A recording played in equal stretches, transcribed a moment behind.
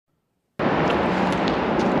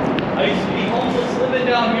I used to be homeless living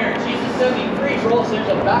down here. Jesus set me free, bro. So there's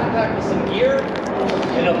a backpack with some gear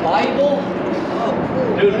and a Bible. Oh,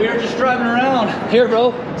 cool. Dude, we were just driving around. Here,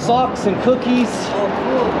 bro. Socks and cookies. Oh,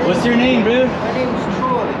 cool. What's your name, dude? My name's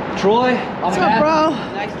Troy. Troy. What's up, bro?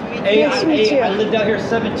 Nice to meet you. Hey, Nice to meet you. I lived out here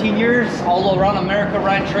 17 years, all around America,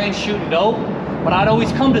 riding trains, shooting dope. But I'd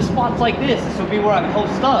always come to spots like this. This would be where I'd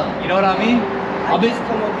post up. You know what I mean? I just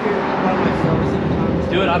come up here by myself sometimes.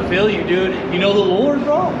 Dude, I feel you, dude. You know the Lord,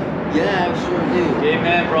 bro? Yeah, I sure do.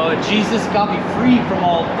 Amen, bro. Jesus got me free from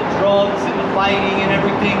all the drugs and the fighting and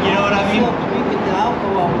everything. You know what I mean? Stopped drinking the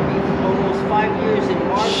alcohol. It'll be almost 5 years in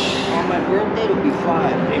March. On my birthday, it'll be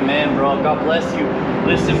 5. Amen, bro. God bless you.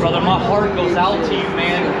 Listen, brother, my heart goes out to you,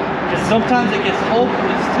 man. Because sometimes it gets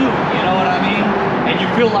hopeless too. You know what I mean? And you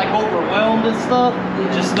feel like overwhelmed and stuff.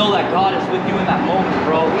 Just know that God is with you in that moment,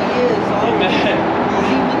 bro. He is. Amen.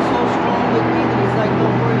 He's even so strong with me that he's like,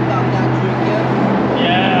 don't worry about that drink yet.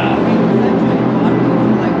 Yeah.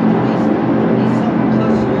 Like at least some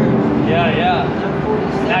plus years. Yeah. I'm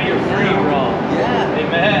 47 Now you're free, bro. Yeah.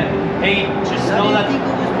 Amen. Hey, just I know didn't that think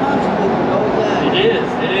it was possible. Oh, yeah. it is.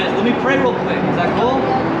 Let me pray real quick. Is that cool?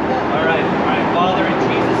 All right. Father, in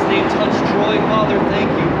Jesus' name, touch Troy. Father, thank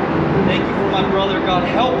you. Thank you for my brother. God,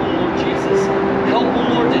 help him, Lord Jesus. Help him,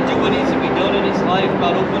 Lord, to do what needs to be done in his life.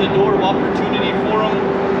 God, open a door of opportunity for him.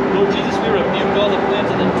 Lord Jesus, we rebuke all the plans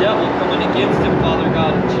of the devil coming against him, Father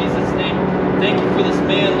God, in Jesus' name. Thank you for this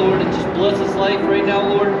man, Lord, and just bless his life right now,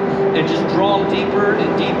 Lord, and just draw him deeper and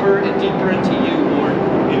deeper and deeper into you, Lord.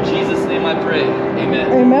 In Jesus' name I pray.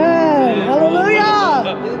 Amen. Amen.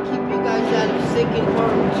 Hallelujah. We'll keep you guys out of sick and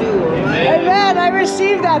harm too, alright? Amen. I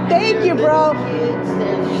received that. Thank you, bro. Kids,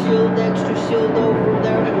 there's shield, extra shield over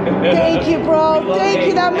there. Thank you, bro. Thank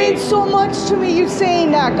you. That means so much to me, you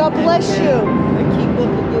saying that. God bless you. And keep up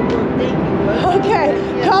the good work. Thank you, bro. Okay.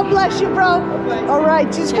 God bless you, bro. All right.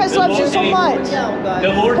 Jesus Christ loves you so much.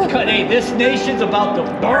 The Lord's cut. Hey, this nation's about to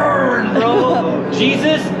burn, bro.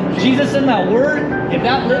 Jesus in that word, if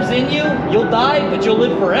that lives in you, you'll die, but you'll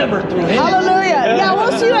live forever through him. Hallelujah. Yeah,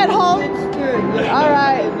 we'll see you at home. All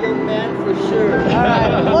right. Young man, for sure. All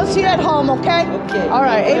right. We'll see you at home, okay? Okay. All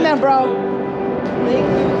right. Amen, bro. Thank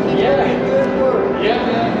you. Keep up the good work. Yeah,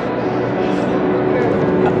 man.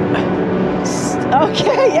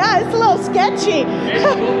 Okay. Yeah, it's a little sketchy.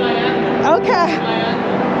 Okay.